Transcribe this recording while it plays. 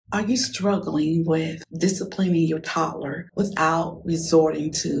Are you struggling with disciplining your toddler without resorting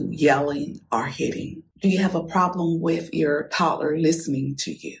to yelling or hitting? Do you have a problem with your toddler listening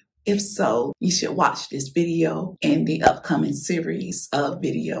to you? If so, you should watch this video and the upcoming series of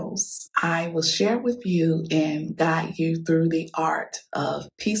videos. I will share with you and guide you through the art of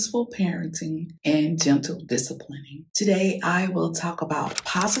peaceful parenting and gentle disciplining. Today, I will talk about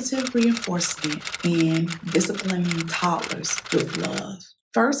positive reinforcement and disciplining toddlers with love.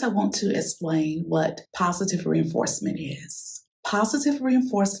 First, I want to explain what positive reinforcement is. Positive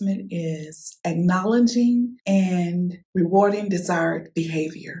reinforcement is acknowledging and rewarding desired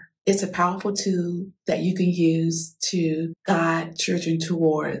behavior. It's a powerful tool that you can use to guide children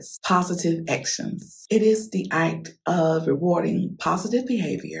towards positive actions. It is the act of rewarding positive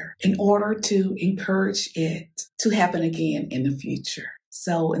behavior in order to encourage it to happen again in the future.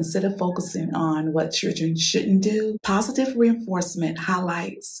 So instead of focusing on what children shouldn't do, positive reinforcement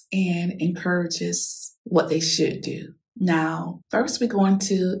highlights and encourages what they should do. Now, first we're going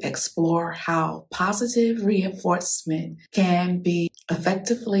to explore how positive reinforcement can be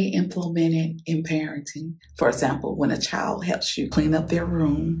effectively implemented in parenting. For example, when a child helps you clean up their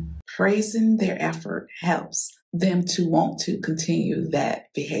room, praising their effort helps them to want to continue that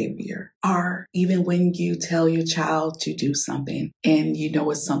behavior. Or even when you tell your child to do something and you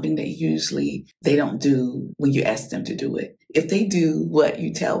know it's something that usually they don't do when you ask them to do it. If they do what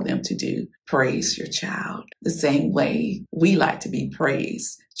you tell them to do, praise your child. The same way we like to be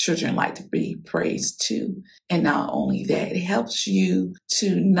praised, children like to be praised too. And not only that, it helps you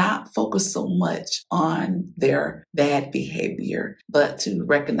to not focus so much on their bad behavior, but to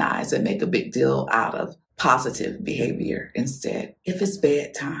recognize and make a big deal out of positive behavior instead. If it's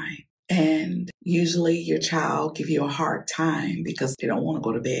bedtime and usually your child give you a hard time because they don't want to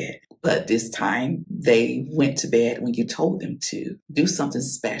go to bed, but this time they went to bed when you told them to, do something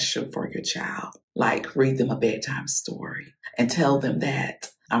special for your child, like read them a bedtime story and tell them that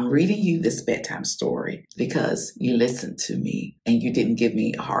I'm reading you this bedtime story because you listened to me and you didn't give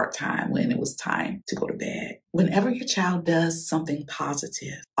me a hard time when it was time to go to bed. Whenever your child does something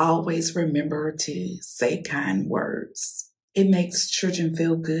positive, always remember to say kind words. It makes children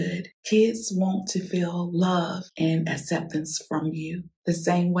feel good. Kids want to feel love and acceptance from you, the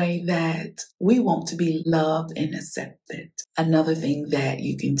same way that we want to be loved and accepted. Another thing that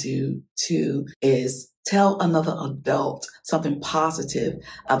you can do too is tell another adult something positive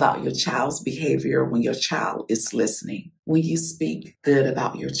about your child's behavior when your child is listening. When you speak good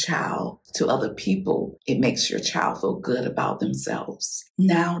about your child to other people, it makes your child feel good about themselves.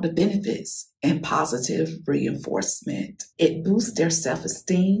 Now, the benefits and positive reinforcement. It boosts their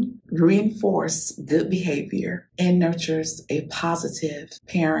self-esteem, reinforces good behavior, and nurtures a positive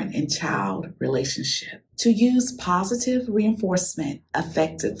parent and child relationship. To use positive reinforcement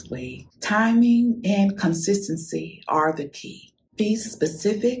effectively, timing and consistency are the key. Be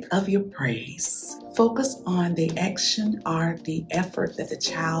specific of your praise. Focus on the action or the effort that the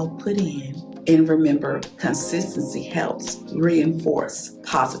child put in. And remember, consistency helps reinforce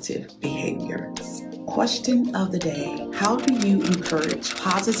positive behaviors. Question of the day: how do you encourage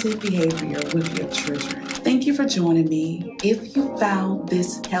positive behavior with your children? Thank you for joining me. If you found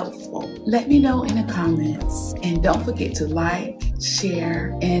this helpful, let me know in the comments. And don't forget to like,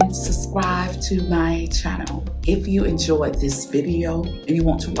 share, and subscribe to my channel. If you enjoyed this video and you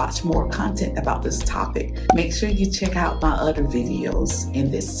want to watch more content about this topic, make sure you check out my other videos in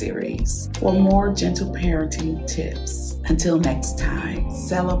this series for more gentle parenting tips. Until next time,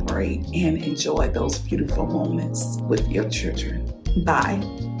 celebrate and enjoy those beautiful moments with your children.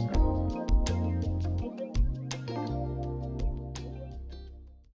 Bye.